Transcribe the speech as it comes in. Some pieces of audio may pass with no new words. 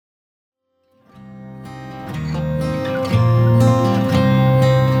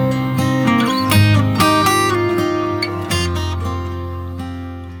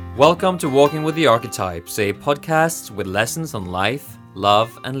Welcome to Walking with the Archetypes, a podcast with lessons on life,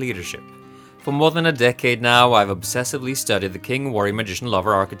 love, and leadership. For more than a decade now, I've obsessively studied the King, Warrior, Magician,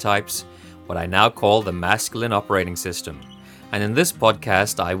 Lover archetypes, what I now call the masculine operating system. And in this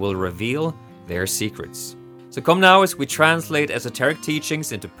podcast, I will reveal their secrets. So come now as we translate esoteric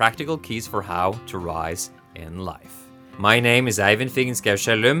teachings into practical keys for how to rise in life. My name is Eivind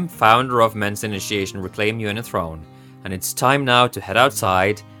Figenschou-Schellum, founder of Men's Initiation Reclaim You in a Throne, and it's time now to head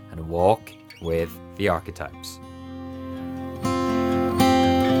outside and walk with the archetypes.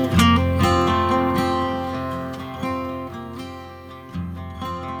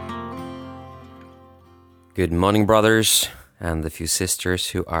 Good morning, brothers and the few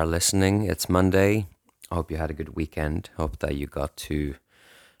sisters who are listening. It's Monday. I hope you had a good weekend. Hope that you got to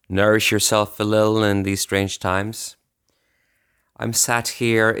nourish yourself a little in these strange times. I'm sat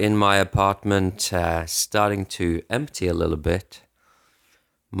here in my apartment, starting to empty a little bit.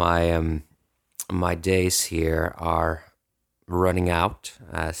 My days here are running out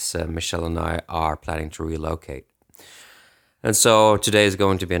as Michelle and I are planning to relocate. And so today is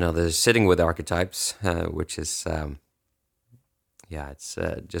going to be another Sitting with Archetypes, which is, it's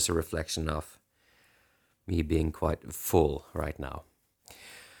just a reflection of me being quite full right now.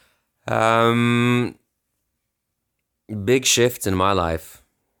 Big shifts in my life,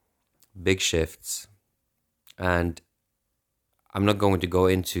 big shifts, and I'm not going to go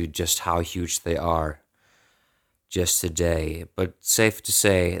into just how huge they are just today, but safe to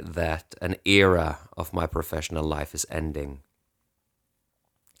say that an era of my professional life is ending.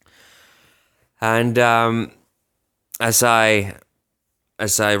 And as I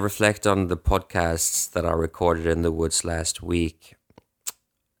reflect on the podcasts that I recorded in the woods last week,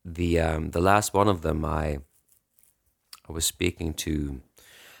 the last one of them, I was speaking to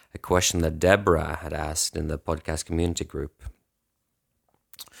a question that Deborah had asked in the podcast community group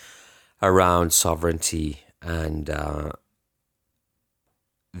around sovereignty and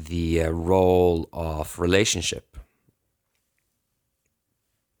the role of relationship.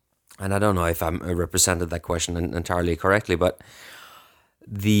 And I don't know if I represented that question entirely correctly, but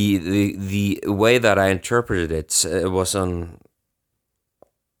the way that I interpreted it was on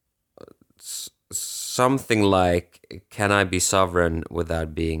something like, can I be sovereign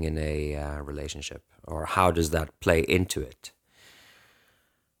without being in a relationship? Or how does that play into it?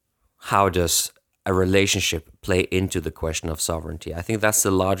 How does a relationship play into the question of sovereignty? I think that's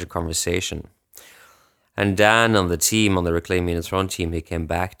the larger conversation. And Dan on the team, on the Reclaim You in a Throne team, he came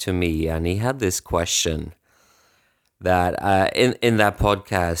back to me and he had this question that in that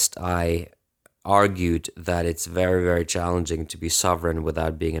podcast, I argued that it's very, very challenging to be sovereign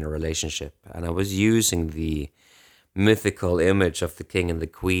without being in a relationship. And I was using the mythical image of the king and the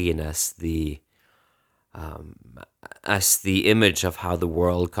queen as the image of how the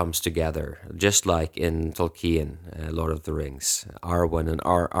world comes together, just like in Tolkien, Lord of the Rings. Arwen and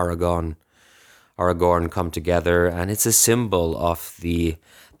Aragorn come together, and it's a symbol of the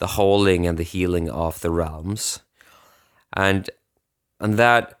holding and the healing of the realms. And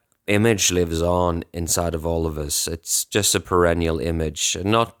that image lives on inside of all of us. It's just a perennial image,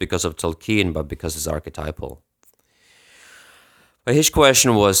 not because of Tolkien, but because it's archetypal. But his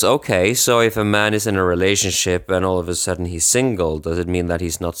question was, okay, so if a man is in a relationship and all of a sudden he's single, does it mean that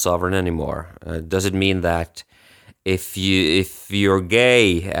he's not sovereign anymore? Does it mean that if you're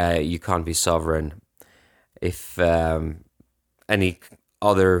gay, you can't be sovereign? If any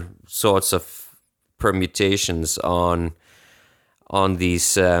other sorts of permutations on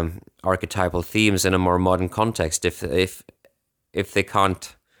these archetypal themes in a more modern context, if they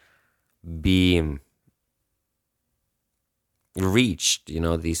can't be reached,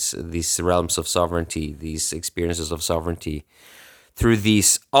 these realms of sovereignty, these experiences of sovereignty through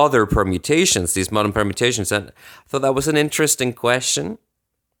these other permutations, these modern permutations. And I thought that was an interesting question.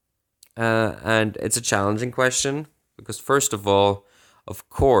 And it's a challenging question because, first of all, of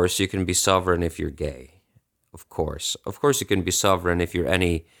course, you can be sovereign if you're gay. Of course, you can be sovereign if you're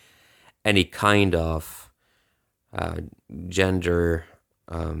any kind of gender.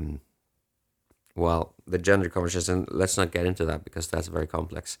 The gender conversation, let's not get into that because that's very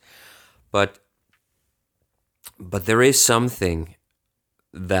complex. But there is something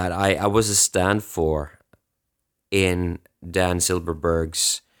that I was a stand for in Dan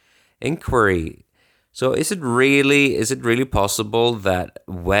Silberberg's inquiry. So is it really possible that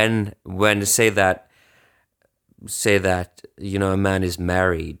when say that a man is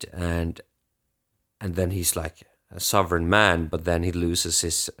married and then he's like a sovereign man, but then he loses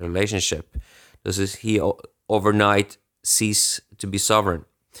his relationship? Does he overnight cease to be sovereign?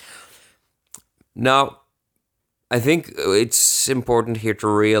 Now, I think it's important here to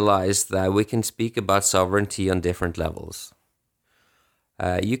realize that we can speak about sovereignty on different levels.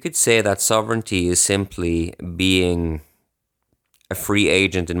 You could say that sovereignty is simply being a free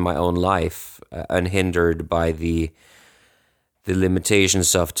agent in my own life, unhindered by the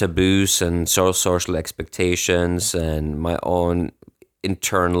limitations of taboos and social expectations and my own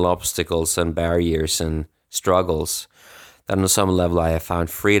internal obstacles and barriers and struggles. That on some level I have found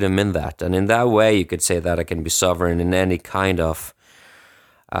freedom in that. And in that way, you could say that I can be sovereign in any kind of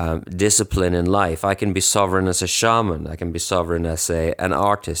discipline in life. I can be sovereign as a shaman. I can be sovereign as an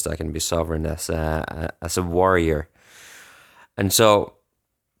artist. I can be sovereign as a warrior. And so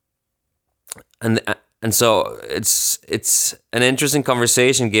it's an interesting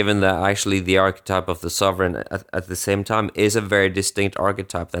conversation, given that actually the archetype of the sovereign at the same time is a very distinct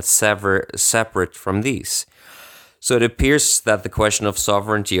archetype that's separate from these. So it appears that the question of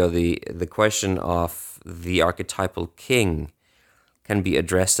sovereignty, or the question of the archetypal king, can be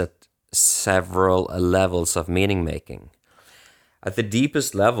addressed at several levels of meaning making. At the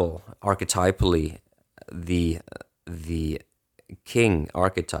deepest level, archetypally, the king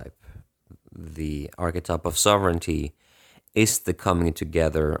archetype, the archetype of sovereignty, is the coming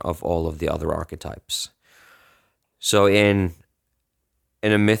together of all of the other archetypes. So in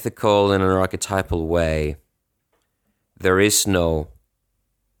a mythical and an archetypal way, there is no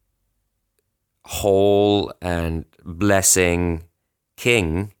whole and blessing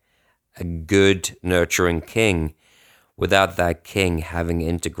king, a good, nurturing king, without that king having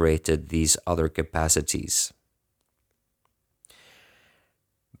integrated these other capacities.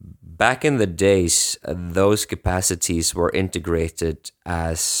 Back in the days, those capacities were integrated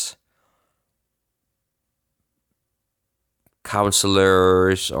as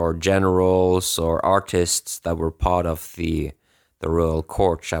counselors or generals or artists that were part of the royal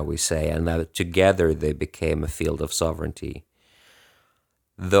court, shall we say, and that together they became a field of sovereignty.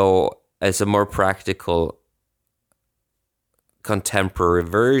 Though, as a more practical contemporary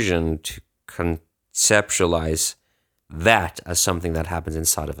version, to conceptualize that as something that happens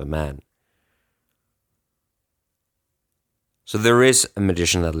inside of a man. So there is a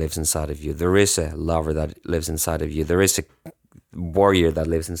magician that lives inside of you. There is a lover that lives inside of you. There is a warrior that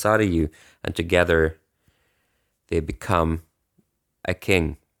lives inside of you. And together they become a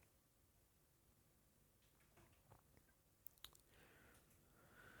king.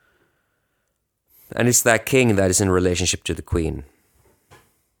 And it's that king that is in relationship to the queen.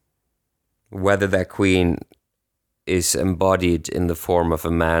 Whether that queen is embodied in the form of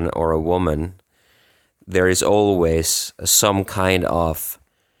a man or a woman, there is always some kind of,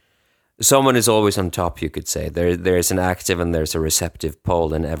 someone is always on top, you could say. There's an active and there's a receptive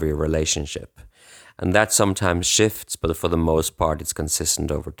pole in every relationship. And that sometimes shifts, but for the most part, it's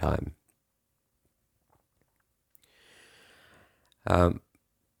consistent over time.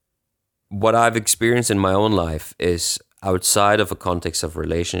 What I've experienced in my own life is outside of a context of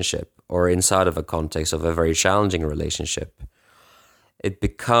relationship, or inside of a context of a very challenging relationship, it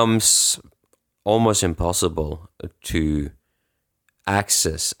becomes almost impossible to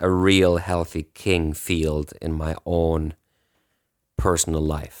access a real healthy king field in my own personal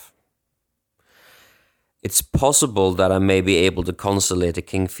life. It's possible that I may be able to constellate a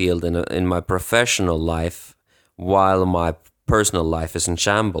king field in my professional life while my personal life is in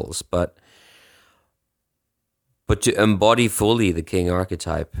shambles, but to embody fully the king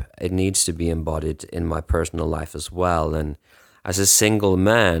archetype, it needs to be embodied in my personal life as well. And as a single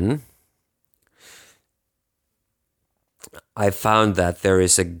man, I found that there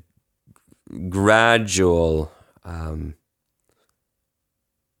is a gradual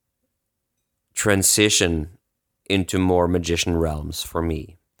transition into more magician realms for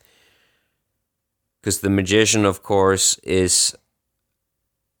me. Because the magician, of course, is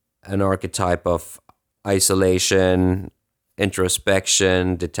an archetype of isolation,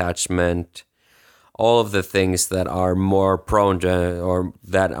 introspection, detachment, all of the things that are more prone to, or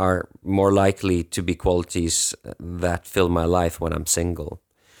that are more likely to be qualities that fill my life when I'm single.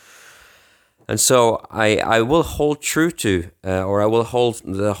 And so I will hold true to, or I will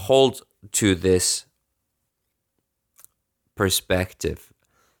hold to this perspective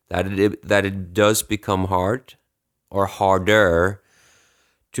that it does become hard or harder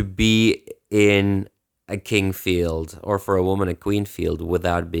to be in a king field, or for a woman a queen field,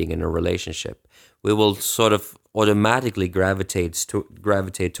 without being in a relationship. We will sort of automatically gravitate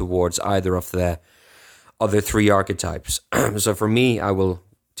towards either of the other three archetypes. So for me, I will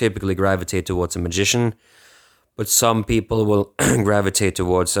typically gravitate towards a magician, but some people will gravitate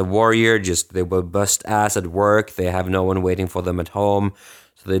towards a warrior. Just they will bust ass at work. They have no one waiting for them at home,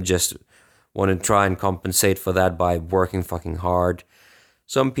 so they just want to try and compensate for that by working fucking hard.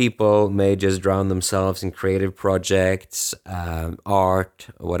 Some people may just drown themselves in creative projects, art,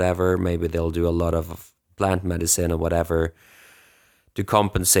 whatever. Maybe they'll do a lot of plant medicine or whatever to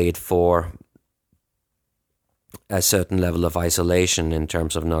compensate for a certain level of isolation in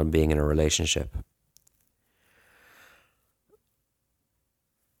terms of not being in a relationship.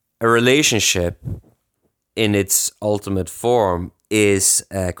 A relationship in its ultimate form is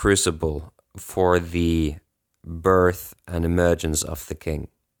a crucible for the birth and emergence of the king.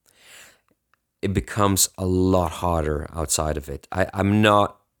 It becomes a lot harder outside of it. I'm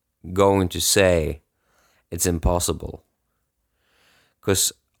not going to say it's impossible,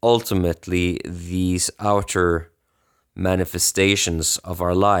 because ultimately these outer manifestations of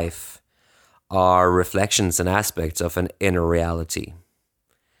our life are reflections and aspects of an inner reality.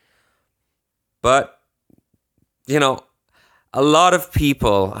 But, a lot of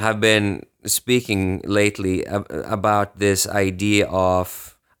people have been speaking lately about this idea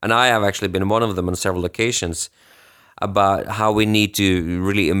of, and I have actually been one of them on several occasions, about how we need to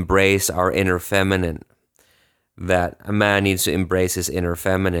really embrace our inner feminine. That a man needs to embrace his inner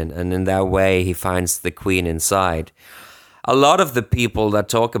feminine, and in that way he finds the queen inside. A lot of the people that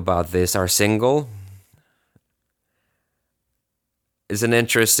talk about this are single. It's an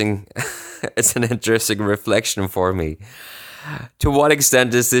interesting reflection for me. To what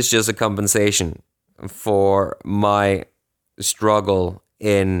extent is this just a compensation for my struggle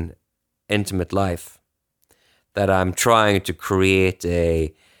in intimate life? That I'm trying to create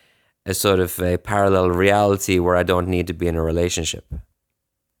a sort of a parallel reality where I don't need to be in a relationship.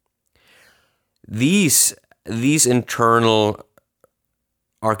 These internal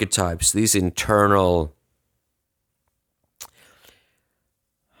archetypes, these internal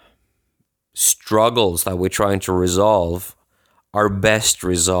struggles that we're trying to resolve are best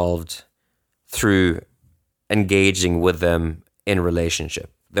resolved through engaging with them in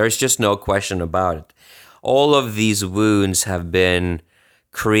relationship. There's just no question about it. All of these wounds have been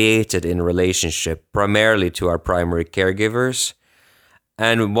created in relationship, primarily to our primary caregivers.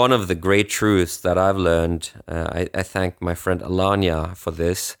 And one of the great truths that I've learned, I thank my friend Alanya for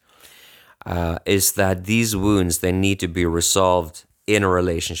this, is that these wounds, they need to be resolved in a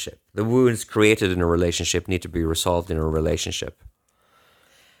relationship. The wounds created in a relationship need to be resolved in a relationship.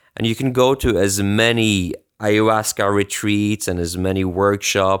 And you can go to as many ayahuasca retreats and as many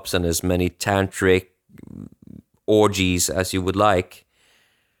workshops and as many tantric orgies as you would like.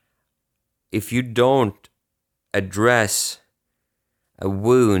 If you don't address a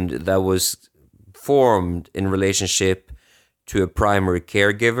wound that was formed in relationship to a primary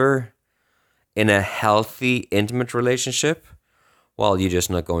caregiver in a healthy, intimate relationship, well, you're just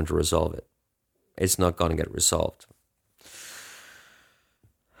not going to resolve it. It's not going to get resolved.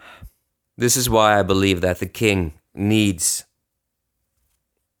 This is why I believe that the king needs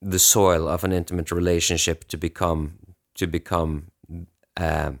the soil of an intimate relationship to become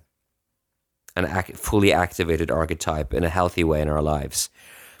an fully activated archetype in a healthy way in our lives,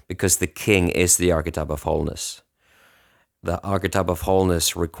 because the king is the archetype of wholeness. The archetype of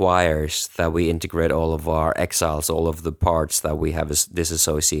wholeness requires that we integrate all of our exiles, all of the parts that we have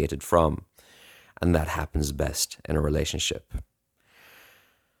disassociated from, and that happens best in a relationship.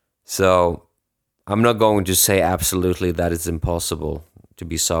 So I'm not going to say absolutely that it's impossible to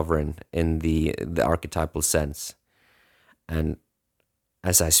be sovereign in the archetypal sense. And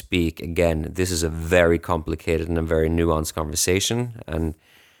as I speak, again, this is a very complicated and a very nuanced conversation. And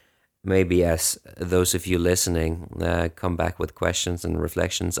maybe as those of you listening come back with questions and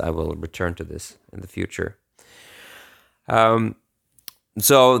reflections, I will return to this in the future.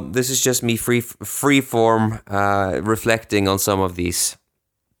 So this is just me free form reflecting on some of these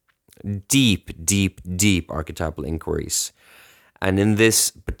deep archetypal inquiries. And in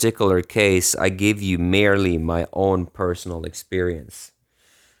this particular case, I give you merely my own personal experience.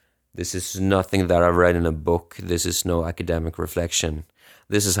 This is nothing that I've read in a book. This is no academic reflection.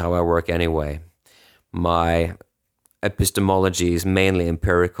 This is how I work anyway. My epistemology is mainly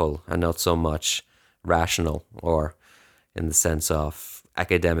empirical and not so much rational, or in the sense of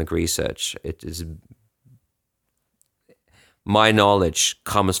academic research. It is, my knowledge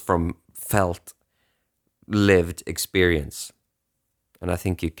comes from felt, lived experience. And I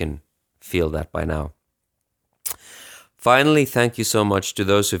think you can feel that by now. Finally, thank you so much to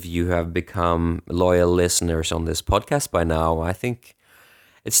those of you who have become loyal listeners on this podcast by now. I think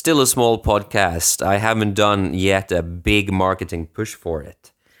it's still a small podcast. I haven't done yet a big marketing push for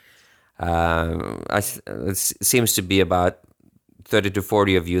it. It seems to be about 30 to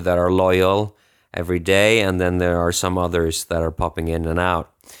 40 of you that are loyal every day, and then there are some others that are popping in and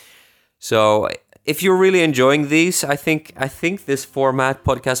out. So if you're really enjoying these, I think this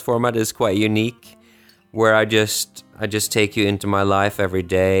podcast format is quite unique, where I just take you into my life every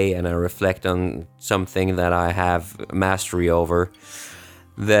day and I reflect on something that I have mastery over.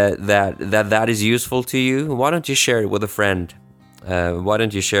 That is useful to you. Why don't you share it with a friend? Why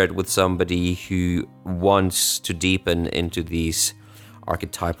don't you share it with somebody who wants to deepen into these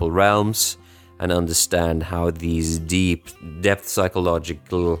archetypal realms and understand how these depth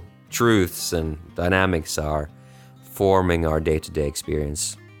psychological truths and dynamics are forming our day-to-day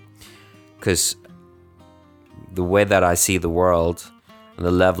experience? Because the way that I see the world and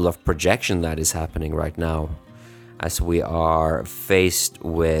the level of projection that is happening right now, as we are faced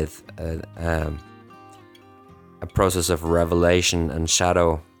with a process of revelation and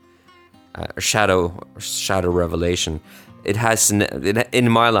shadow revelation, in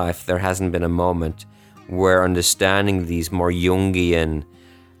my life there hasn't been a moment where understanding these more Jungian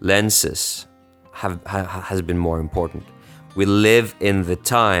lenses has been more important. We live in the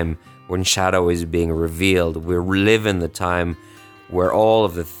time when shadow is being revealed. We live in the time where all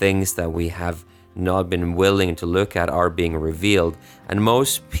of the things that we have not been willing to look at are being revealed, and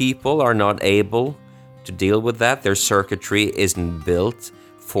most people are not able to deal with that. Their circuitry isn't built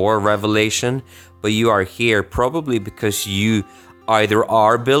for revelation, but you are here probably because you either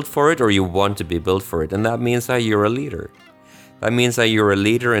are built for it or you want to be built for it, and that means that you're a leader. That means that you're a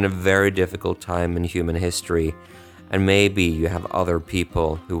leader in a very difficult time in human history, and maybe you have other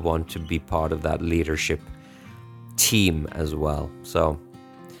people who want to be part of that leadership team as well. So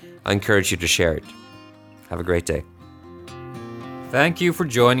I encourage you to share it. Have a great day. Thank you for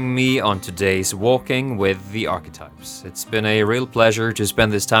joining me on today's Walking with the Archetypes. It's been a real pleasure to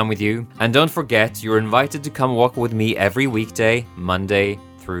spend this time with you. And don't forget, you're invited to come walk with me every weekday, Monday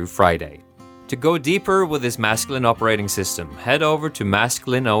through Friday. To go deeper with this masculine operating system, head over to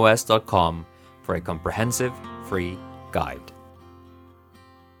masculineos.com for a comprehensive free guide.